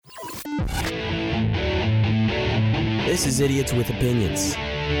This is Idiots with Opinions.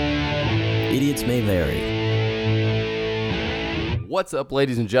 Idiots may vary. What's up,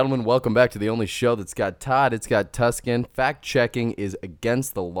 ladies and gentlemen? Welcome back to the only show that's got Todd. It's got Tuscan. Fact-checking is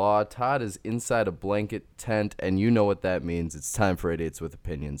against the law. Todd is inside a blanket tent, and you know what that means. It's time for Idiots with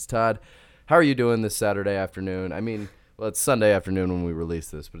Opinions. Todd, how are you doing this Saturday afternoon? I mean, well, it's Sunday afternoon when we release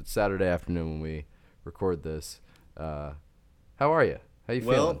this, but it's Saturday afternoon when we record this. How are you? How you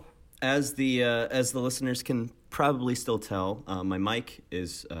feeling? Well, as the listeners can probably still tell, my mic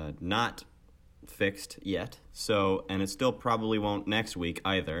is not fixed yet, and it still probably won't next week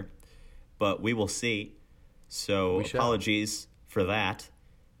either, but we will see. So apologies for that.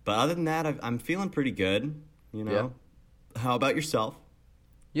 But other than that, I'm feeling pretty good. You know, How about yourself?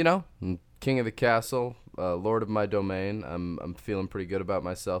 You know, I'm king of the castle, lord of my domain. I'm feeling pretty good about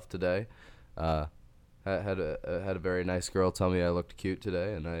myself today. I had a very nice girl tell me I looked cute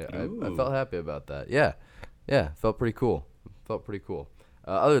today, and I felt happy about that. Yeah, felt pretty cool.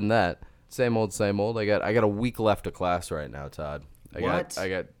 Other than that, same old. I got a week left of class right now, Todd.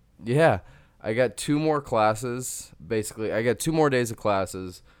 I got 2 more classes. Basically, I got 2 more days of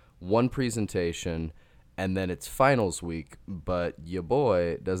classes, 1 presentation, and then it's finals week. But your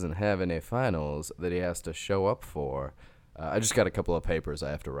boy doesn't have any finals that he has to show up for. I just got a couple of papers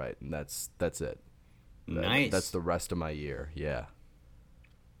I have to write, and that's it. Nice. That's the rest of my year. Yeah.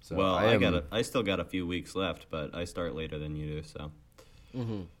 So well, I still got a few weeks left, but I start later than you do. So.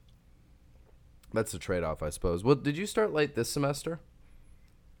 Mm-hmm. That's a trade-off, I suppose. Well, did you start late this semester?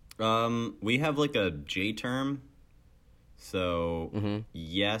 We have like a J term, so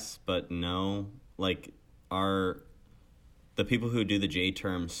yes, but no. Like the people who do the J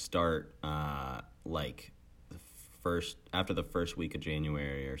term start like after the first week of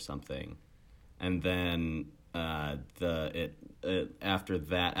January or something, and then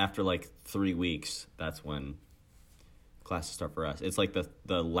after like 3 weeks, that's when classes start for us. It's like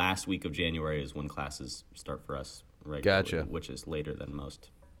the last week of January is when classes start for us regularly, Gotcha. Which is later than most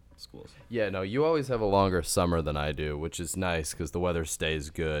schools. Yeah, no, you always have a longer summer than I do, which is nice because the weather stays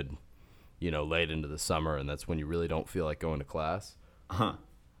good, late into the summer, and that's when you really don't feel like going to class. Uh-huh.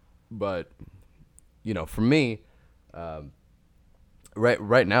 But, for me,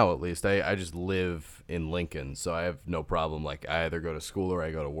 right now at least, I just live in Lincoln, so I have no problem. Like, I either go to school or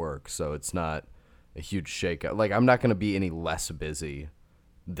I go to work, so it's not a huge shakeout. Like, I'm not going to be any less busy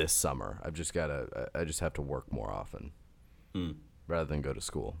this summer. I just have to work more often rather than go to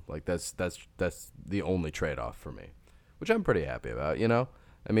school. Like, that's the only trade-off for me, which I'm pretty happy about,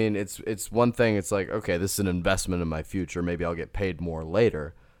 I mean, it's one thing. It's like, okay, this is an investment in my future. Maybe I'll get paid more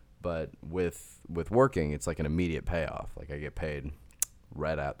later. But with working, it's like an immediate payoff. Like, I get paid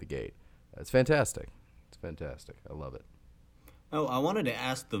right out the gate. It's fantastic. I love it. Oh, I wanted to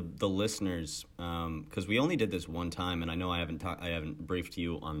ask the listeners, because we only did this one time, and I know I haven't briefed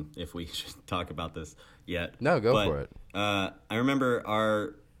you on if we should talk about this yet. No, go for it. I remember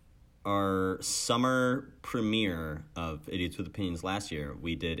our summer premiere of Idiots with Opinions last year.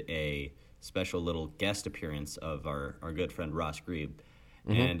 We did a special little guest appearance of our good friend Ross Grebe,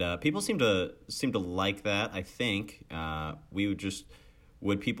 and people seem to like that. I think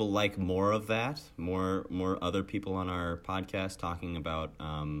would people like more of that? More other people on our podcast talking about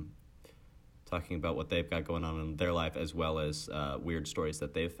what they've got going on in their life, as well as weird stories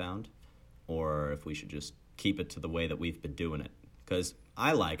that they've found, or if we should just keep it to the way that we've been doing it? Because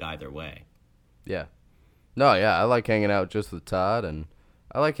I like either way. Yeah. No, yeah, I like hanging out just with Todd, and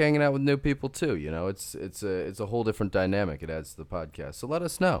I like hanging out with new people too. It's a whole different dynamic it adds to the podcast. So let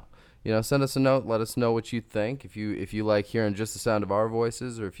us know. Send us a note. Let us know what you think. If you like hearing just the sound of our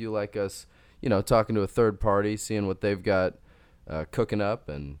voices, or if you like us, talking to a third party, seeing what they've got cooking up,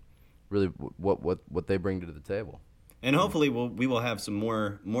 and really what they bring to the table. And hopefully we will have some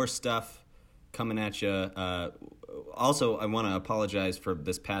more stuff coming at you. Also, I want to apologize for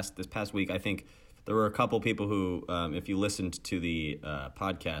this past week. I think there were a couple people who, if you listened to the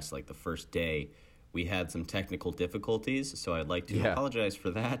podcast like the first day, we had some technical difficulties, so I'd like to apologize for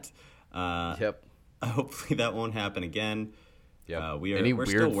that. Yep. Hopefully that won't happen again. Yeah. We're weird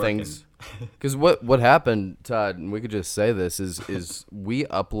still working. things? Because what happened, Todd, and we could just say this is we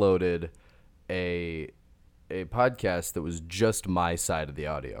uploaded a podcast that was just my side of the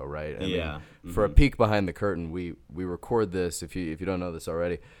audio, right? I mean, for a peek behind the curtain, we record this. If you don't know this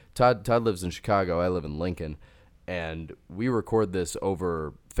already, Todd lives in Chicago. I live in Lincoln, and we record this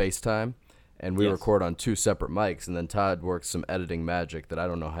over FaceTime. And we record on 2 separate mics, and then Todd works some editing magic that I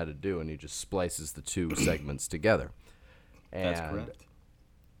don't know how to do, and he just splices the 2 segments together. And that's correct.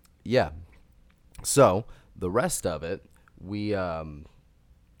 Yeah. So the rest of it, we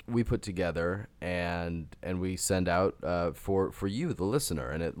we put together and we send out for you, the listener,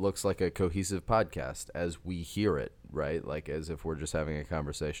 and it looks like a cohesive podcast as we hear it, right? Like as if we're just having a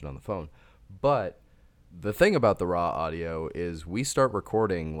conversation on the phone. But the thing about the raw audio is we start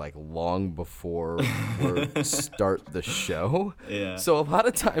recording like long before we start the show. Yeah. So a lot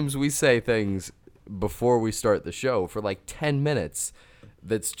of times we say things before we start the show for like 10 minutes.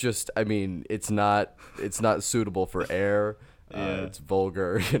 That's just, I mean, it's not suitable for air. It's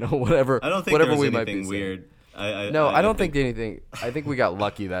vulgar, whatever. I don't think whatever there was we might anything be weird. I don't think anything. I think we got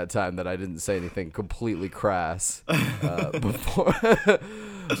lucky that time that I didn't say anything completely crass before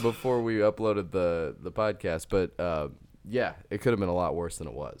before we uploaded the podcast. But yeah, it could have been a lot worse than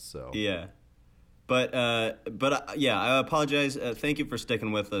it was. So Yeah. But yeah, I apologize. Thank you for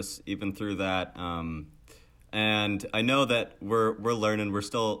sticking with us even through that. And I know that we're learning.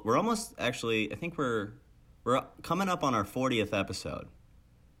 We're almost actually. I think we're coming up on our 40th episode.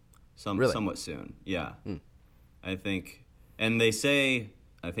 Really? Somewhat soon. Yeah. I think, and they say,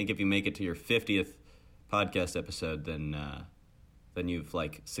 I think if you make it to your 50th podcast episode, then you've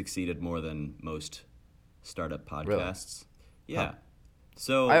like succeeded more than most startup podcasts. Really? Yeah. Huh.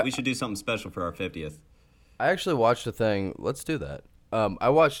 So we should do something special for our 50th. I actually watched a thing. Let's do that. I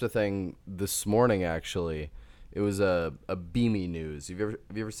watched a thing this morning. Actually, it was a Beamy News. Have you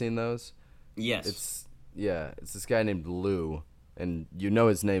ever seen those? Yes. It's this guy named Lou, and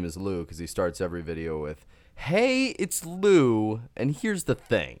his name is Lou because he starts every video with, "Hey, it's Lou, and here's the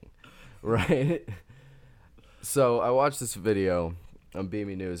thing," right? So I watched this video on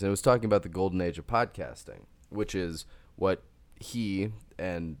Beamy News, and it was talking about the golden age of podcasting, which is what he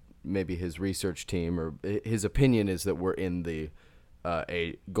and maybe his research team, or his opinion is that we're in the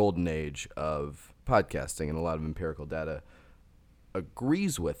a golden age of podcasting, and a lot of empirical data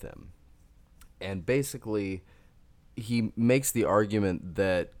agrees with him. And basically, he makes the argument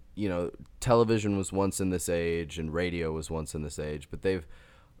that, television was once in this age and radio was once in this age, but they've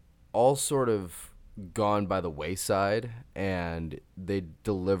all sort of gone by the wayside, and they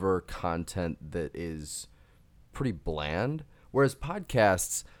deliver content that is pretty bland. Whereas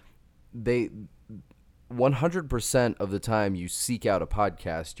podcasts, 100% of the time you seek out a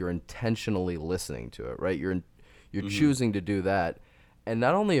podcast, you're intentionally listening to it, right? You're choosing to do that. And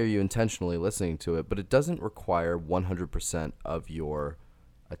not only are you intentionally listening to it, but it doesn't require 100% of your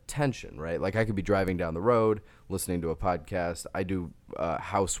attention, right? Like I could be driving down the road, listening to a podcast. I do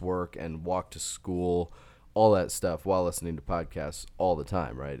housework and walk to school, all that stuff while listening to podcasts all the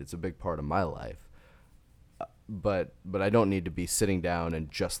time, right? It's a big part of my life. But I don't need to be sitting down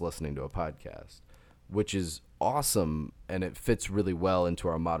and just listening to a podcast, which is awesome, and it fits really well into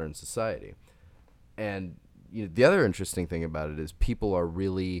our modern society. And the other interesting thing about it is people are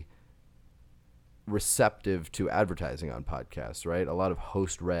really receptive to advertising on podcasts, right? A lot of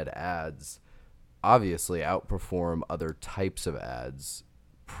host-read ads obviously outperform other types of ads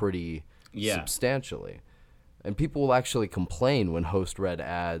pretty substantially. And people will actually complain when host-read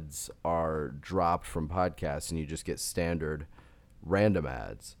ads are dropped from podcasts and you just get standard random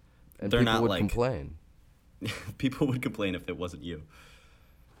ads. And They're people not would like... complain. People would complain if it wasn't you.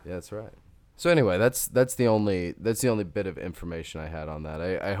 Yeah, that's right. So anyway, that's the only bit of information I had on that.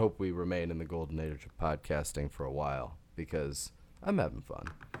 I hope we remain in the golden age of podcasting for a while because I'm having fun.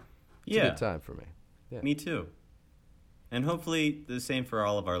 It's a good time for me. Yeah. Me too. And hopefully the same for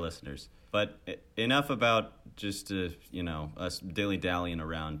all of our listeners. But enough about just us dilly-dallying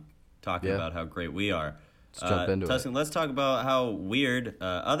around talking about how great we are. Let's jump into Tuscan, let's talk about how weird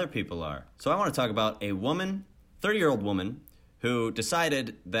other people are. So I want to talk about a woman, 30-year-old woman, who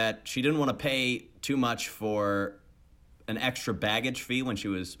decided that she didn't want to pay too much for an extra baggage fee when she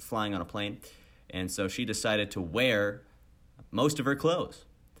was flying on a plane. And so she decided to wear most of her clothes.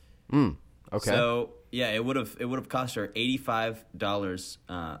 Okay. So, yeah, it would have cost her $85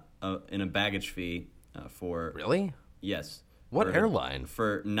 in a baggage fee for... Really? Yes. What airline?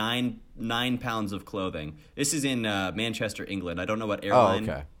 For 9 pounds of clothing. This is in Manchester, England. I don't know what airline.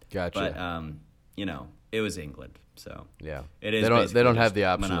 Oh, okay. Gotcha. But, it was England. So yeah, it is. They don't have the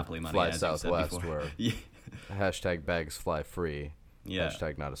option Monopoly of money, fly as Southwest where yeah. hashtag bags fly free. Yeah.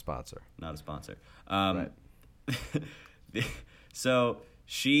 Hashtag not a sponsor. Not a sponsor. Right. So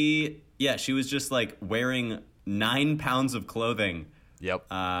she was just like wearing 9 pounds of clothing. Yep.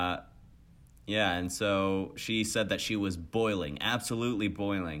 Yeah, and so she said that she was boiling, absolutely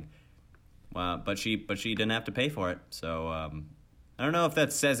boiling. But she didn't have to pay for it. So I don't know if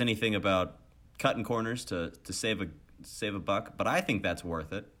that says anything about cutting corners to save a buck, but I think that's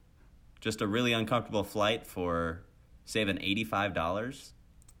worth it. Just a really uncomfortable flight for saving $85.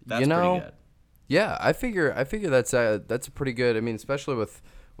 That's pretty good. Yeah, I figure that's a pretty good. I mean, especially with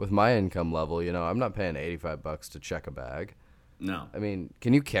with my income level, you know, I'm not paying $85 to check a bag. No. I mean,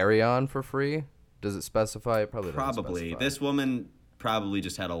 can you carry on for free? Does it specify? It probably doesn't Probably. specify. This woman probably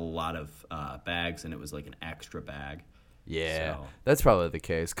just had a lot of bags, and it was like an extra bag. Yeah, So- that's probably the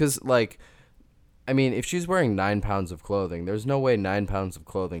case. Because, like, I mean, if she's wearing 9 pounds of clothing, there's no way 9 pounds of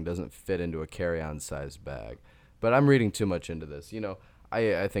clothing doesn't fit into a carry-on sized bag. But I'm reading too much into this. You know,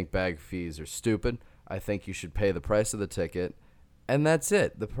 I think bag fees are stupid. I think you should pay the price of the ticket, and that's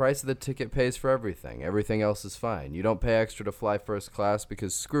it. The price of the ticket pays for everything. Everything else is fine. You don't pay extra to fly first class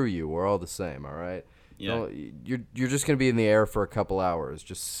because screw you, we're all the same, all right? Yeah. You're just gonna be in the air for a couple hours.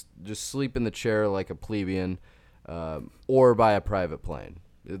 Just sleep in the chair like a plebeian, or buy a private plane.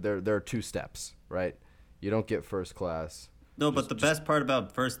 There are 2 steps, right? You don't get first class. No, but the best part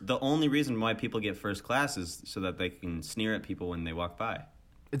about the only reason why people get first class is so that they can sneer at people when they walk by.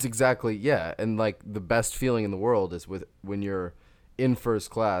 It's exactly, yeah, and like the best feeling in the world is when you're in first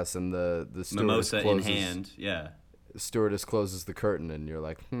class and the stewardess Mimosa closes, in hand, yeah. stewardess closes the curtain and you're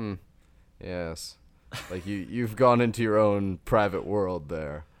like, yes, like you've gone into your own private world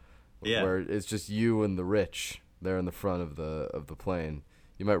there, Yeah. where it's just you and the rich there in the front of the plane.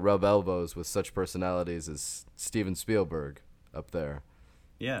 You might rub elbows with such personalities as Steven Spielberg up there,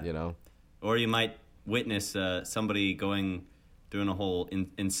 Yeah. you know. Or you might witness somebody doing a whole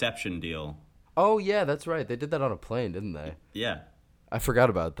Inception deal. Oh yeah, that's right. They did that on a plane, didn't they? Yeah. I forgot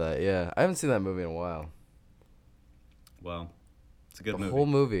about that. Yeah, I haven't seen that movie in a while. Well, it's a good The movie. whole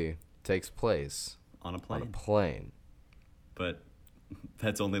movie takes place On a on a plane. plane. But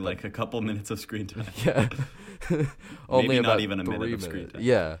that's only like a couple minutes of screen time. Yeah. Only Maybe not about even a minute 3 of screen minutes. time.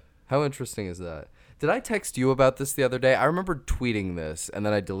 Yeah. How interesting is that? Did I text you about this the other day? I remember tweeting this and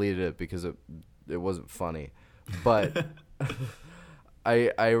then I deleted it because it wasn't funny. But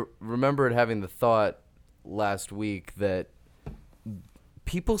I remembered having the thought last week that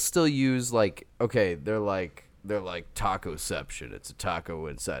people still use like, okay, they're like tacoception. It's a taco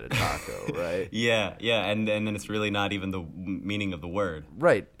inside a taco, right? Yeah, and then it's really not even the meaning of the word.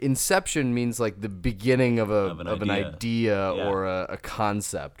 Right. Inception means like the beginning of an idea Yeah. or a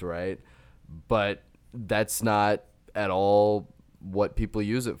concept, right? But that's not at all what people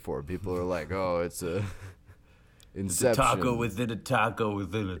use it for. People are like, oh, it's a Inception. within a taco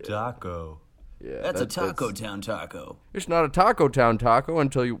within a taco. Yeah, Town taco. It's not a Taco Town taco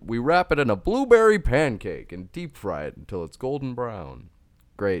until we wrap it in a blueberry pancake and deep fry it until it's golden brown.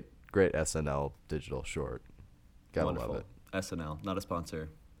 Great SNL digital short. Gotta Wonderful. love it. SNL, not a sponsor.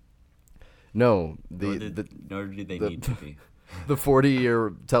 No, Nor do they need to be. the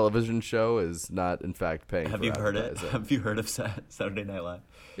 40-year television show is not, in fact, paying Have for you heard it? advertising. Have you heard of Saturday Night Live?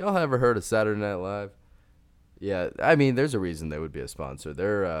 Y'all ever heard of Saturday Night Live? Yeah, I mean, there's a reason they would be a sponsor.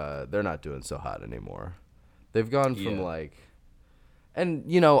 They're not doing so hot anymore. They've gone from Yeah. like, and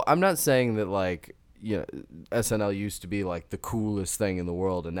you know, I'm not saying that like, you know, SNL used to be like the coolest thing in the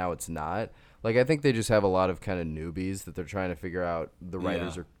world, and now it's not. Like, I think they just have a lot of kind of newbies that they're trying to figure out. The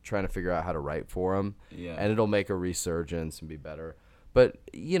writers Yeah. are trying to figure out how to write for them, Yeah. and it'll make a resurgence and be better. But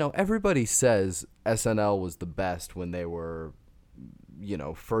you know, everybody says SNL was the best when they were, you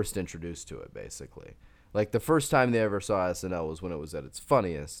know, first introduced to it, basically. Like, the first time they ever saw SNL was when it was at its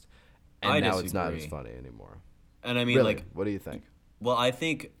funniest, and I now it's not as disagree. funny anymore. And I mean, Really? like, What do you think? well, I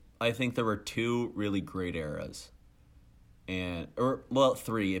think there were 2 really great eras, or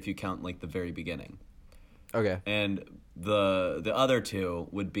 3 if you count like the very beginning, Okay. and the other 2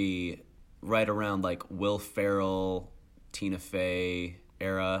 would be right around like Will Ferrell, Tina Fey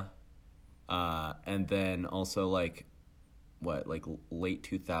era, and then also like late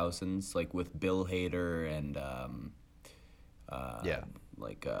 2000s, like with Bill Hader and Yeah.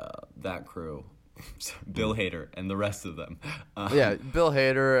 that crew. Bill Hader and the rest of them. Yeah, Bill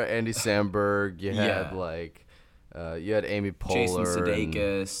Hader, Andy Samberg. You had Yeah. you had Amy Poehler, Jason and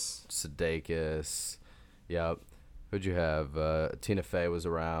Sudeikis. Sudeikis. Yep. Who'd you have? Tina Fey was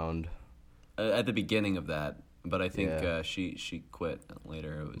around. At the beginning of that, but I think Yeah. she quit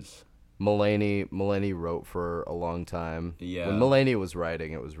later. It was Mulaney wrote for a long time. Yeah. When Mulaney was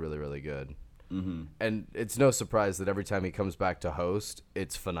writing, it was really, really good. Mm-hmm. And it's no surprise that every time he comes back to host,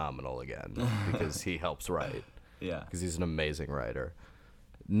 it's phenomenal again because he helps write. yeah. Because he's an amazing writer.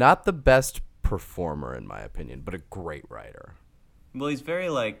 Not the best performer, in my opinion, but a great writer. Well, he's very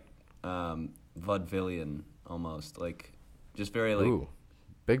like vaudevillian almost, like just very like. Ooh,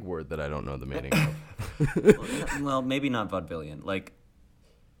 big word that I don't know the meaning of. Well, maybe not vaudevillian, like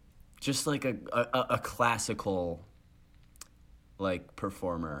just like a classical like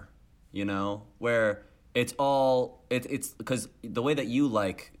performer, you know, where it's all it's because the way that you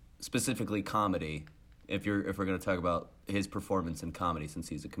like specifically comedy if we're going to talk about his performance in comedy, since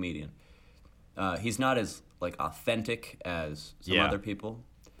he's a comedian, he's not as like authentic as some Yeah. other people.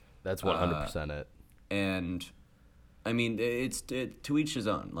 That's 100% it. And I mean, it's to each his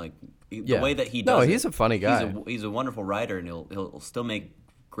own. Like the Yeah. way that he No, does he's it, a funny guy. He's a wonderful writer, and he'll still make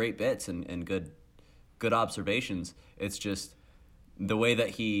great bits and good observations. It's just the way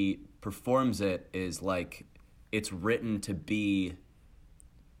that he performs it is like it's written to be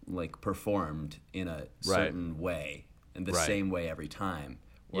like performed in a certain way, in the Right. same way every time. Yep.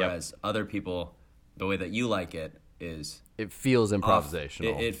 Whereas other people, the way that you like it is It feels off-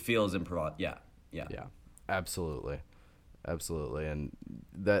 improvisational. It feels improv. Yeah. Yeah, absolutely, and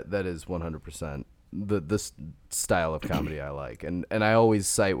that is 100% the style of comedy I like, and I always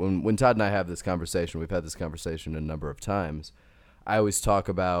cite when Todd and I have this conversation. We've had this conversation a number of times. I always talk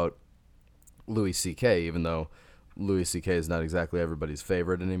about Louis C.K., even though Louis C.K. is not exactly everybody's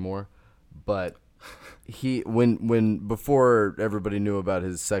favorite anymore, but he when before everybody knew about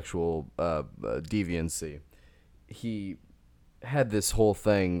his sexual deviancy, he had this whole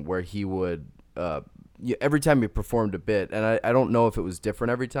thing where he would every time he performed a bit, and I don't know if it was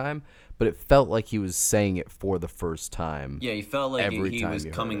different every time, but it felt like he was saying it for the first time. Yeah, he felt like Every he time was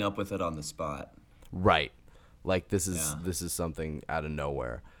you heard coming it. up with it on the spot. Right. Like this Yeah. is something out of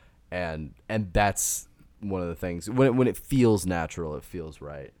nowhere. And that's one of the things when it feels natural, it feels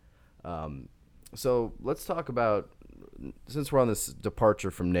right. So let's talk about, since we're on this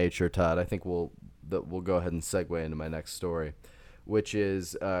departure from nature, Todd, I think we'll go ahead and segue into my next story, which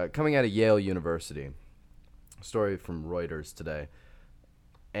is coming out of Yale University. A story from Reuters today.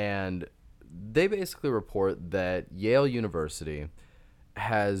 And they basically report that Yale University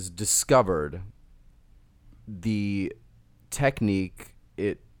has discovered the technique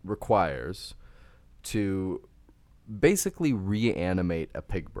it requires to basically reanimate a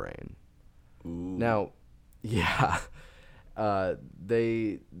pig brain. Ooh. Now, yeah,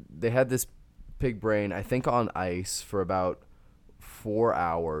 they had this pig brain, I think, on ice for about 4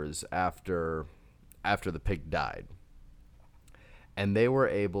 hours after the pig died, and they were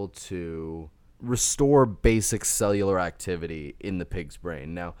able to restore basic cellular activity in the pig's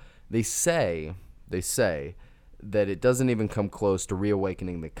brain. Now, they say that it doesn't even come close to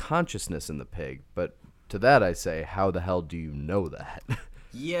reawakening the consciousness in the pig, but to that I say, how the hell do you know that?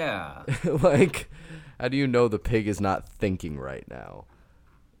 Yeah. Like, how do you know the pig is not thinking right now,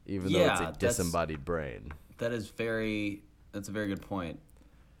 even though it's Yeah, a disembodied brain? That's a very good point.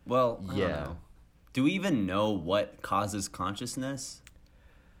 Well, I Yeah. don't know. Do we even know what causes consciousness?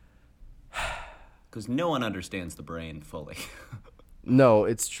 Because no one understands the brain fully. No,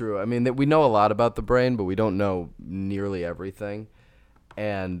 it's true. I mean, we know a lot about the brain, but we don't know nearly everything.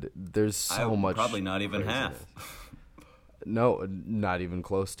 And there's so much. Probably not even craziness. half. No, not even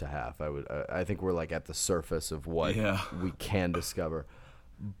close to half. I think we're like at the surface of what Yeah. we can discover.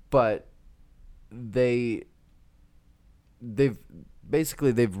 But they've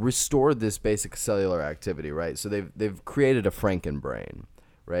restored this basic cellular activity, right? So they've created a Frankenbrain,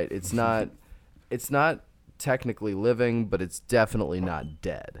 right? It's not technically living, but it's definitely not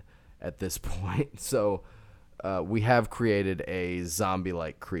dead at this point. So we have created a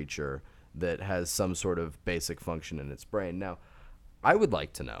zombie-like creature that has some sort of basic function in its brain. Now, I would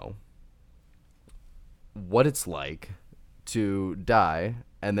like to know what it's like to die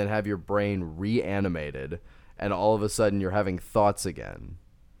and then have your brain reanimated and all of a sudden you're having thoughts again,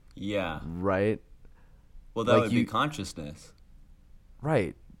 Yeah. right? Well, that Like would be consciousness.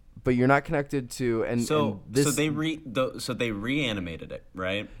 Right. But you're not connected to So and this, they reanimated it,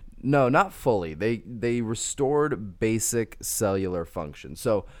 right? no, not fully. They restored basic cellular function.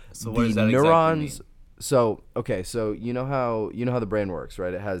 So So the what does that exactly neurons. mean? So okay, so you know how the brain works,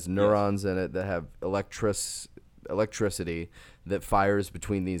 right? It has neurons in it that have electricity that fires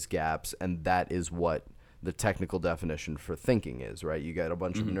between these gaps, and that is what the technical definition for thinking is, right? You got a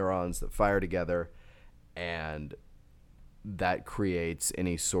bunch of neurons that fire together, and that creates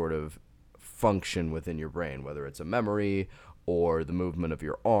any sort of function within your brain, whether it's a memory or the movement of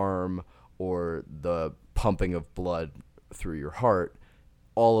your arm or the pumping of blood through your heart.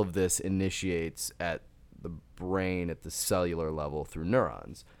 All of this initiates at the brain at the cellular level through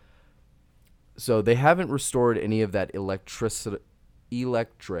neurons. So they haven't restored any of that electric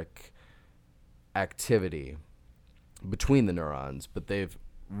activity between the neurons, but they've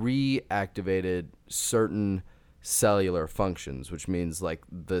reactivated certain cellular functions, which means like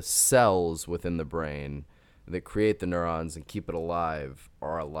the cells within the brain that create the neurons and keep it alive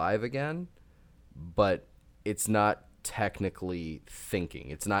are alive again, but it's not technically thinking.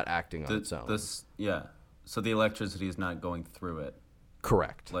 It's not acting on its own. Yeah. So the electricity is not going through it.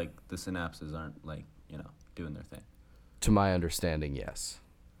 Correct. Like the synapses aren't like doing their thing. To my understanding, yes.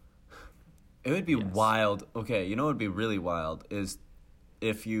 It would be wild. Okay, you know what would be really wild is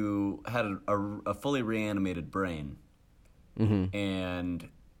if you had a fully reanimated brain and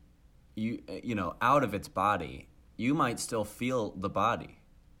out of its body, you might still feel the body.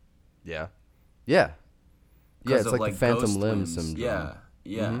 Yeah. Yeah. Yeah, it's of, like the phantom ghost limb limbs. syndrome. Yeah,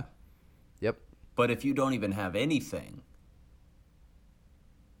 yeah. Yep. But if you don't even have anything,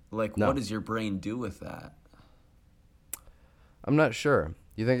 like, No. what does your brain do with that? I'm not sure.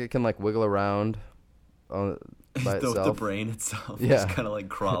 You think it can like wiggle around by itself? The brain itself Yeah. just kind of like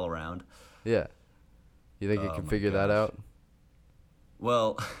crawl around. Yeah. You think it Oh can my figure that gosh. out?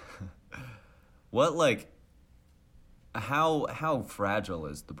 Well, how fragile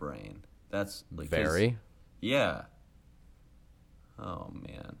is the brain? That's like 'cause- Very. Yeah. Oh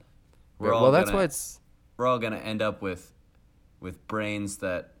man. Well, that's why it's we're all gonna end up with brains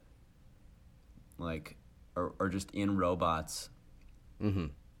that like are just in robots.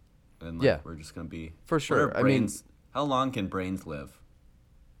 Mhm. And like, Yeah. we're just gonna be For what sure. are I mean- brains, how long can brains live?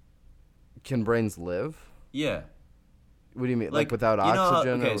 can brains live? Yeah. What do you mean? Like without you know how-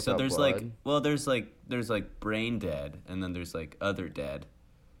 oxygen or okay, so without there's blood? there's like brain dead, and then there's like other dead.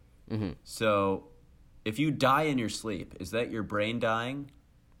 Mm-hmm. So, if you die in your sleep, is that your brain dying,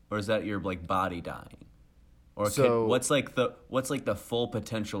 or is that your like body dying? Or what's like the full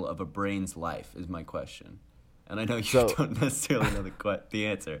potential of a brain's life is my question, and I know you don't necessarily know the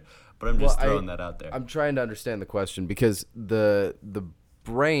answer, but I'm just throwing that out there. I'm trying to understand the question because the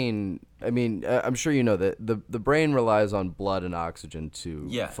brain. I mean, I'm sure you know that the brain relies on blood and oxygen to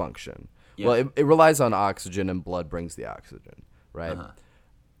function. Yeah. Well, it relies on oxygen, and blood brings the oxygen, right?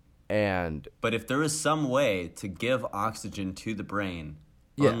 And but if there is some way to give oxygen to the brain,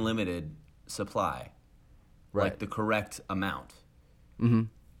 unlimited supply, like the correct amount,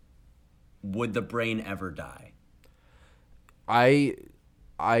 would the brain ever die? I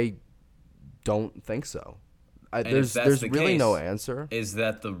don't think so. There's really no answer. Is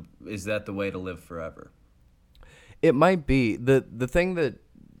that the way to live forever? It might be. The thing that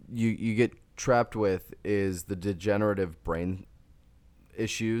you get trapped with is the degenerative brain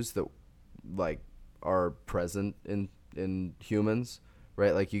issues that like are present in humans,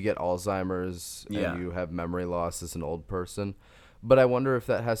 right? Like you get Alzheimer's and you have memory loss as an old person. But I wonder if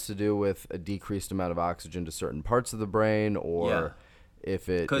that has to do with a decreased amount of oxygen to certain parts of the brain, or if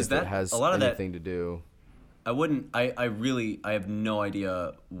it has anything to do. I have no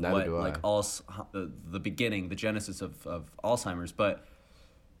idea Neither do like the beginning, the genesis of Alzheimer's, but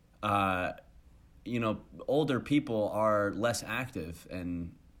older people are less active,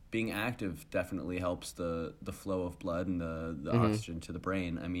 and being active definitely helps the flow of blood and the oxygen to the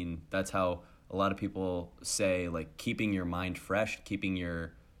brain. I mean, that's how a lot of people say, like, keeping your mind fresh, keeping you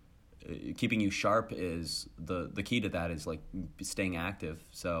sharp is the key to that is like staying active.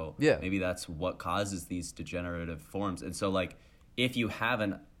 So maybe that's what causes these degenerative forms. And so like if you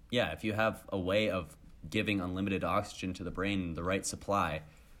have a way of giving unlimited oxygen to the brain, the right supply,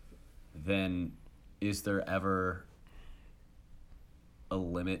 then is there ever a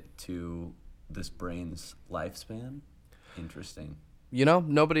limit to this brain's lifespan? Interesting.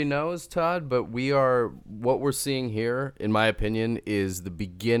 Nobody knows, Todd, but what we're seeing here, in my opinion, is the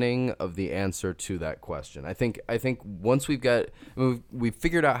beginning of the answer to that question. I think once we've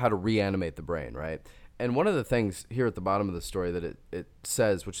figured out how to reanimate the brain, right? And one of the things here at the bottom of the story that it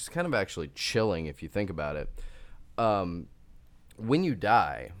says, which is kind of actually chilling if you think about it, when you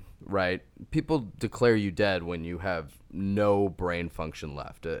die, right, people declare you dead when you have no brain function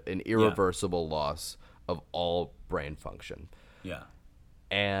left, an irreversible loss of all brain function. Yeah.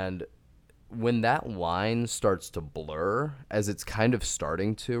 And when that line starts to blur, as it's kind of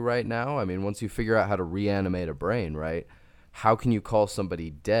starting to right now, I mean, once you figure out how to reanimate a brain, right, how can you call somebody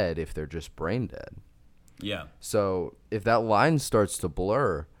dead if they're just brain dead? Yeah. So if that line starts to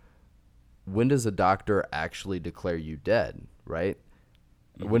blur, when does a doctor actually declare you dead, right?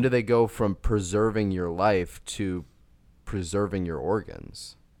 Mm-hmm. When do they go from preserving your life to preserving your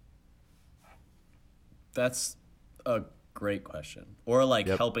organs? That's a great question. Or like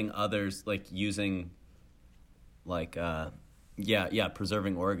helping others, like using like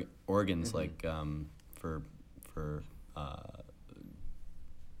preserving organs, like for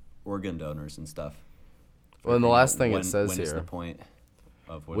organ donors and stuff. Well, and the last thing it says when here. Is the point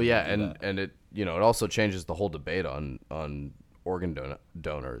of well, yeah, and it it also changes the whole debate on organ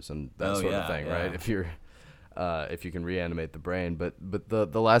donors and that sort of thing, right? If you can reanimate the brain, but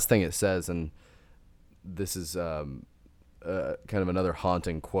the last thing it says, and this is kind of another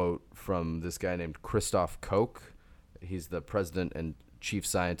haunting quote from this guy named Christoph Koch. He's the president and chief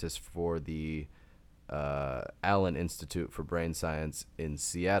scientist for the Allen Institute for Brain Science in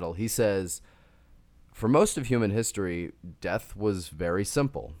Seattle. He says, for most of human history, death was very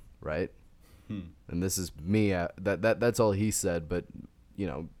simple, right? And this is me. That's all he said. But,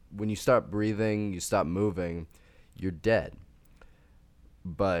 when you stop breathing, you stop moving, you're dead.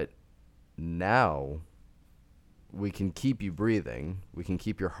 But now we can keep you breathing. We can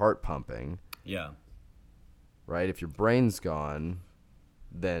keep your heart pumping. Yeah. Right? If your brain's gone,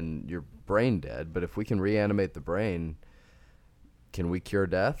 then you're brain dead. But if we can reanimate the brain, can we cure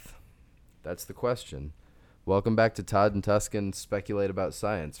death? That's the question. Welcome back to Todd and Tuscan Speculate About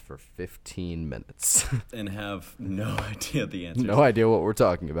Science for 15 minutes. And have no idea the answer. No idea what we're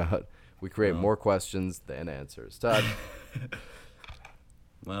talking about. We create more questions than answers. Todd.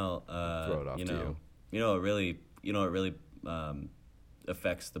 Well, throw it off to you. It really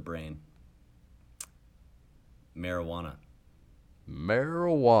affects the brain. Marijuana.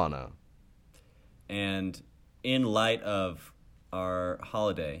 And in light of our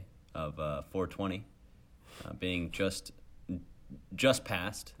holiday of 420 being just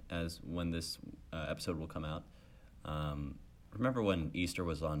passed, as when this episode will come out, remember when Easter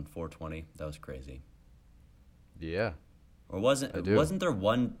was on 420? That was crazy. Yeah. Or wasn't there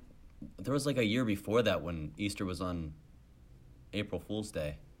one? There was like a year before that when Easter was on April Fool's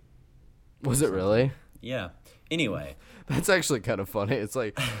Day. Was it really? Yeah. Anyway. That's actually kind of funny. It's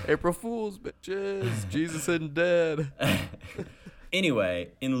like, April Fool's, bitches. Jesus isn't dead.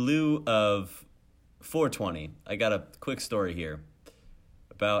 Anyway, in lieu of 420, I got a quick story here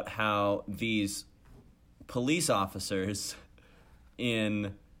about how these police officers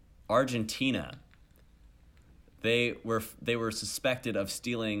in Argentina, they were suspected of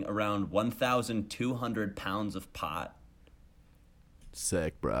stealing around 1,200 pounds of pot.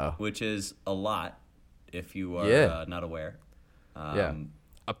 Sick, bro. Which is a lot if you are not aware. Yeah.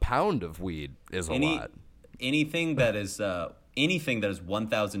 A pound of weed is a lot. Anything that is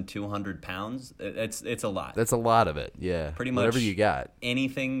 1,200 pounds, it's a lot. That's a lot of it. Yeah. Pretty much whatever you got.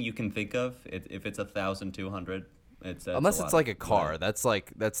 Anything you can think of, if it's 1,200, it's unless it's like a car. Right. That's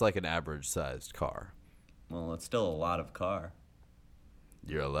like an average sized car. Well, it's still a lot of car.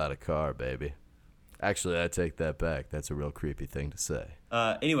 You're a lot of car, baby. Actually, I take that back. That's a real creepy thing to say.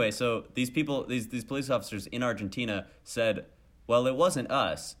 Anyway, so these people, these police officers in Argentina said, well, it wasn't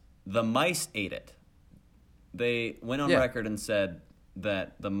us. The mice ate it. They went on record and said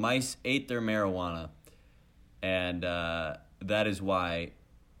that the mice ate their marijuana, and that is why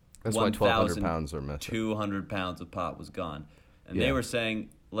 1,200 pounds are missing. 200 pounds of pot was gone. And they were saying,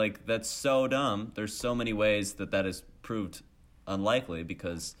 like, that's so dumb. There's so many ways that is proved unlikely,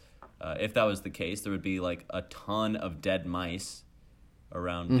 because if that was the case, there would be like a ton of dead mice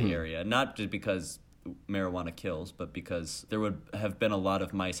around the area. Not just because marijuana kills, but because there would have been a lot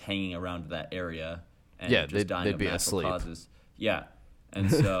of mice hanging around that area and just dying they'd of be natural asleep. causes. Yeah. And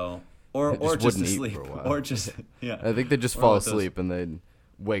so or just asleep. Or just I think they'd just fall asleep and they'd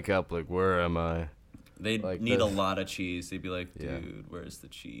wake up like, where am I? They'd need a lot of cheese. They'd be like, dude, where's the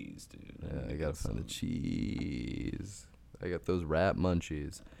cheese, dude? Yeah, I gotta find the cheese. I got those rat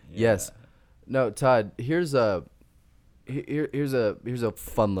munchies. Yeah. Yes. No, Todd, here's a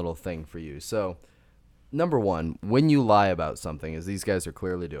fun little thing for you. So, number one, when you lie about something, as these guys are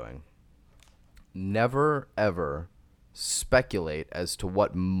clearly doing, never ever speculate as to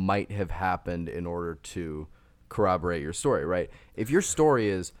what might have happened in order to corroborate your story, right? If your story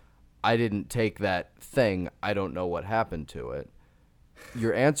is, I didn't take that thing, I don't know what happened to it,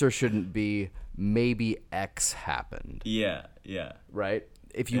 your answer shouldn't be, maybe X happened. Yeah. Right?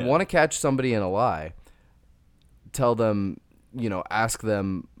 If you want to catch somebody in a lie, tell them, ask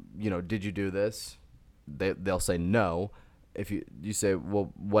them, did you do this? They'll say no. If you say,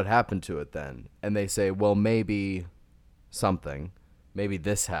 well, what happened to it then? And they say, well, maybe something. Maybe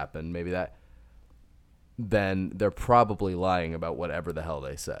this happened. Maybe that. Then they're probably lying about whatever the hell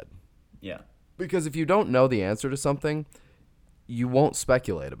they said. Yeah. Because if you don't know the answer to something, you won't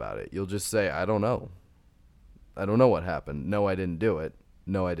speculate about it. You'll just say, I don't know. I don't know what happened. No, I didn't do it.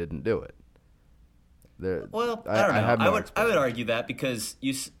 No, I didn't do it. Well, I don't know. I would argue that, because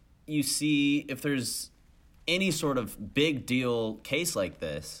you see, if there's any sort of big deal case like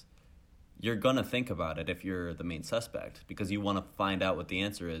this, you're going to think about it if you're the main suspect, because you want to find out what the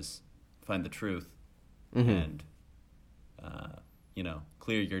answer is, find the truth, and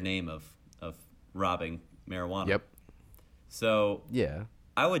clear your name of robbing marijuana. Yep. So yeah,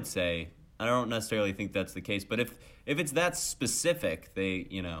 I would say, I don't necessarily think that's the case, but if it's that specific,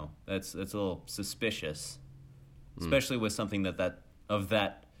 that's a little suspicious, especially with something that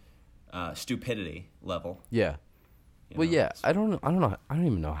stupidity level. Yeah. Well, yeah, I don't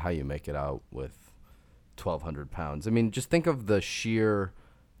even know how you make it out with 1,200 pounds. I mean, just think of the sheer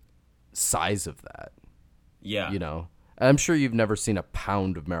size of that, Yeah. you know? And I'm sure you've never seen a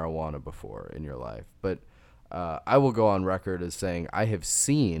pound of marijuana before in your life, but I will go on record as saying I have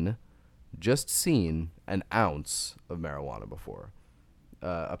just seen an ounce of marijuana before.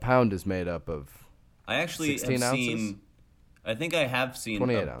 A pound is made up of I actually 16 have ounces? seen. I think I have seen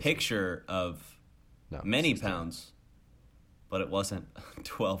 28 a ounces. picture of no, many 16. pounds, but it wasn't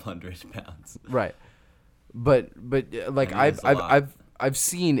 1,200 pounds. Right. But like I mean, it's a lot. I've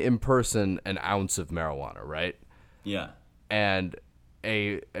seen in person an ounce of marijuana, right? Yeah. And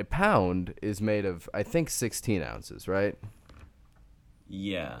a pound is made of, I think, 16 ounces, right?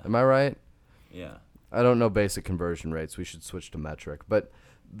 Yeah. Am I right? Yeah. I don't know basic conversion rates. We should switch to metric. But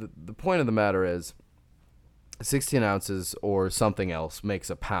the point of the matter is 16 ounces or something else makes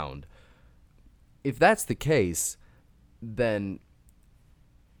a pound. If that's the case, then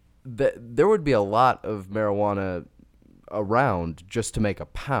there would be a lot of marijuana around just to make a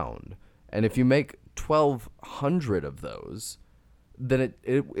pound. And if you make 1,200 of those, then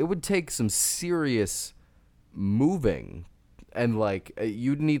it would take some serious moving. And, like,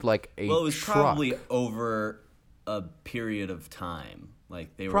 you'd need, like, a Well, it was truck. probably over a period of time.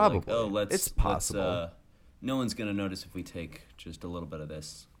 Like they were Probably. like, "Oh, It's possible. No one's gonna notice if we take just a little bit of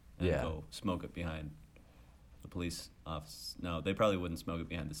this and Yeah. go smoke it behind the police office." No, they probably wouldn't smoke it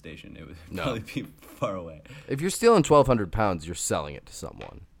behind the station. It would No. probably be far away. If you're stealing 1,200 pounds, you're selling it to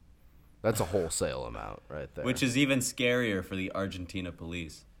someone. That's a wholesale amount right there. Which is even scarier for the Argentina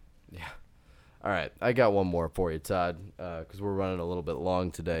police. Yeah. All right, I got one more for you, Todd, because we're running a little bit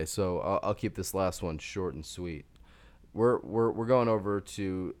long today. So I'll keep this last one short and sweet. We're going over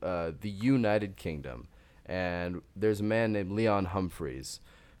to the United Kingdom, and there's a man named Leon Humphreys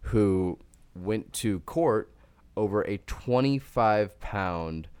who went to court over a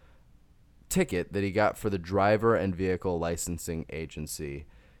 25-pound ticket that he got for the Driver and Vehicle Licensing Agency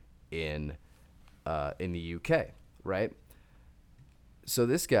in the UK, right? So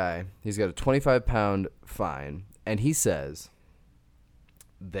this guy, he's got a 25-pound fine, and he says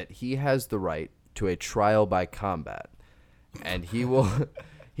that he has the right to a trial by combat, and he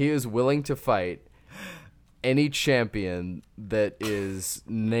is willing to fight any champion that is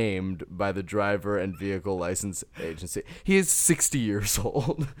named by the Driver and Vehicle License Agency. He is 60 years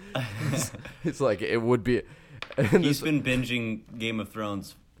old. It's like it would be. He's been binging Game of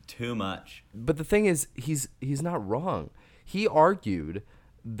Thrones too much. But the thing is, he's not wrong. He argued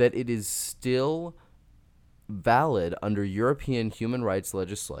that it is still valid under European human rights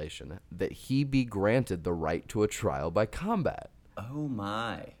legislation that he be granted the right to a trial by combat. Oh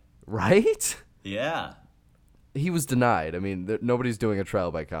my. Right? Yeah. He was denied. I mean, nobody's doing a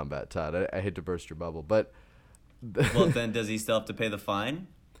trial by combat, Todd. I hate to burst your bubble, but Well, then does he still have to pay the fine?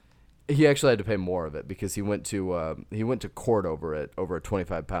 he actually had to pay more of it because he went to court over it, over a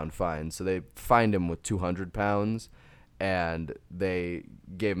 25-pound fine. So they fined him with 200 pounds, and they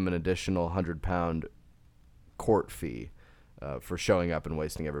gave him an additional 100-pound court fee for showing up and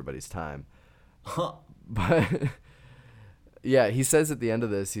wasting everybody's time. Huh. But yeah, he says at the end of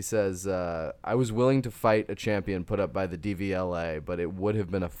this, he says, I was willing to fight a champion put up by the DVLA, but it would have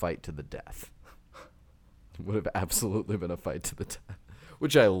been a fight to the death. It would have absolutely been a fight to the death,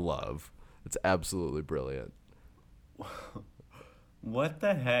 which I love. It's absolutely brilliant. What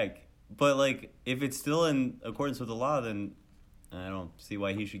the heck? But, like, if it's still in accordance with the law, then I don't see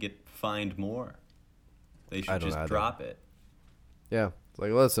why he should get fined more. They I should don't just either. drop it. Yeah. It's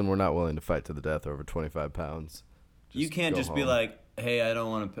like, listen, we're not willing to fight to the death over 25 pounds. You can't go just be home. like, hey, I don't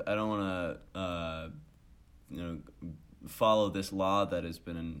want to, follow this law that has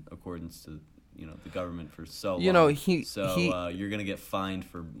been in accordance to, the government for so long. You know, you're going to get fined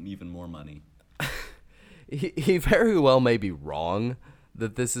for even more money. he very well may be wrong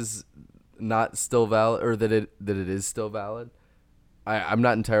that this is not still valid, or that it is still valid. I'm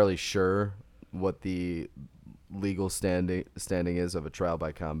not entirely sure what the legal standing is of a trial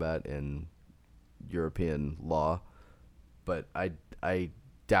by combat in European law, but I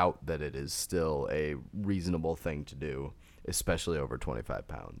doubt that it is still a reasonable thing to do, especially over 25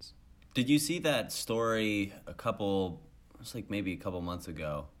 pounds. Did you see that story maybe a couple months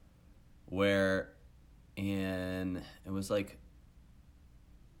ago, where it was like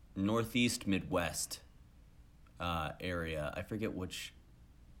Northeast Midwest area. I forget which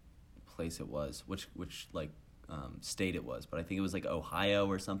place it was, which state it was, but I think it was like Ohio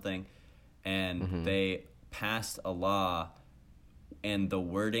or something. And they passed a law, and the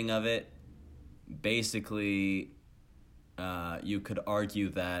wording of it, basically, you could argue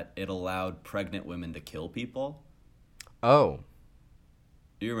that it allowed pregnant women to kill people. Oh,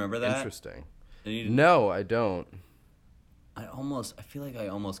 Do you remember that? interesting. No, I don't. I feel like I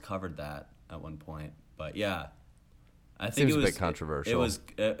almost covered that at one point, but yeah, I think Seems it was a bit controversial.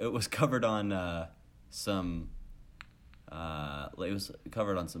 It was covered on some. It was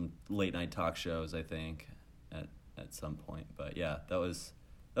covered on some late night talk shows, I think, at some point. But yeah, that was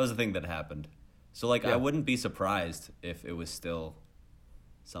a thing that happened. So like, Yeah. I wouldn't be surprised if it was still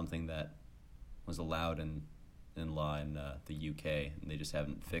something that was allowed in law in the UK, and they just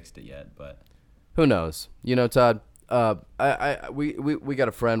haven't fixed it yet. But Who knows? You know, Todd. We got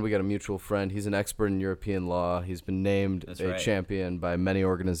a friend. We got a mutual friend. He's an expert in European law. He's been named That's a right. champion by many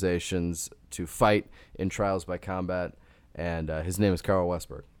organizations to fight in trials by combat, and his name is Carl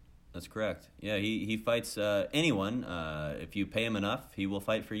Westberg. that's correct. Yeah, he fights anyone. If you pay him enough, he will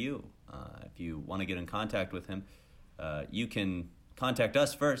fight for you. If you want to get in contact with him, you can contact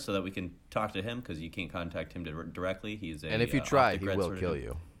us first so that we can talk to him, because you can't contact him directly. He's And if you try, he will kill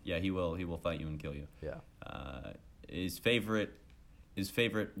you. Yeah, he will. He will fight you and kill you. Yeah. His favorite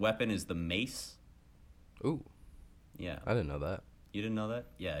weapon is the mace. Ooh, Yeah, I didn't know that. you didn't know that?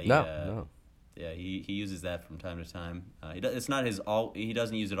 Yeah. No. Yeah, he uses that from time to time. It's not he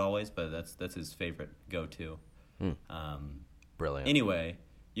doesn't use it always, but that's his favorite go-to. Brilliant. Anyway,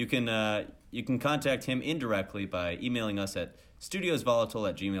 you can contact him indirectly by emailing us at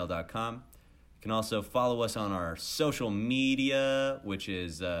studiosvolatile@gmail.com. You can also follow us on our social media, which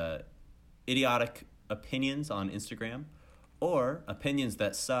is Idiotic Opinions on Instagram, or Opinions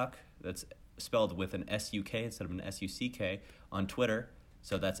That Suck. That's spelled with an S-U-K instead of an S-U-C-K on Twitter.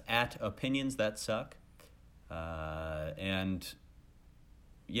 So that's at Opinions That Suck. And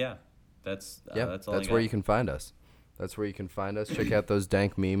yeah, that's all. That's I where got. you can find us. That's where you can find us. Check out those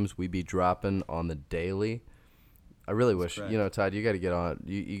dank memes we be dropping on the daily. I really wish, correct. you know, Todd, you got to get on.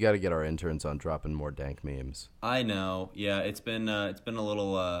 You got to get our interns on dropping more dank memes. I know. Yeah, it's been a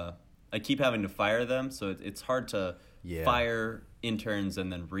little. I keep having to fire them, so it's hard to fire interns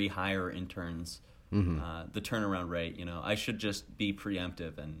and then rehire interns. The turnaround rate, you know, I should just be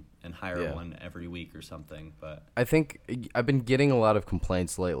preemptive and hire one every week or something. But I think I've been getting a lot of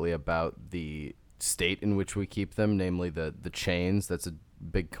complaints lately about the state in which we keep them, namely the chains. That's a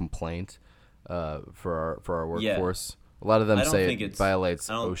big complaint for our workforce. A lot of them say it violates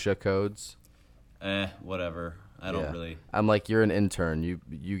OSHA codes. Whatever. I don't really. I'm like, you're an intern.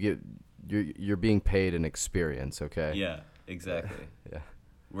 You're being paid an experience, okay? Yeah, exactly. Yeah.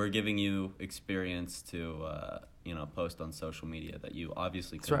 We're giving you experience to post on social media that you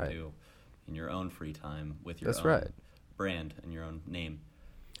obviously couldn't do in your own free time with your own brand and your own name.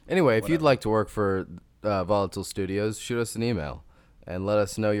 Anyway, if you'd like to work for Volatile Studios, shoot us an email and let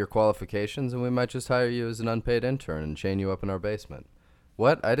us know your qualifications, and we might just hire you as an unpaid intern and chain you up in our basement.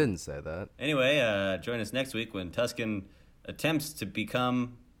 What? I didn't say that. Anyway, join us next week when Tuscan attempts to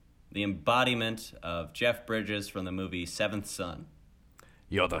become the embodiment of Jeff Bridges from the movie Seventh Son.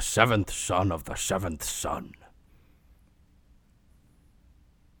 You're the seventh son of the seventh son.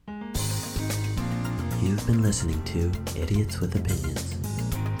 You've been listening to Idiots with Opinions.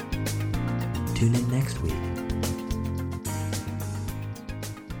 Tune in next week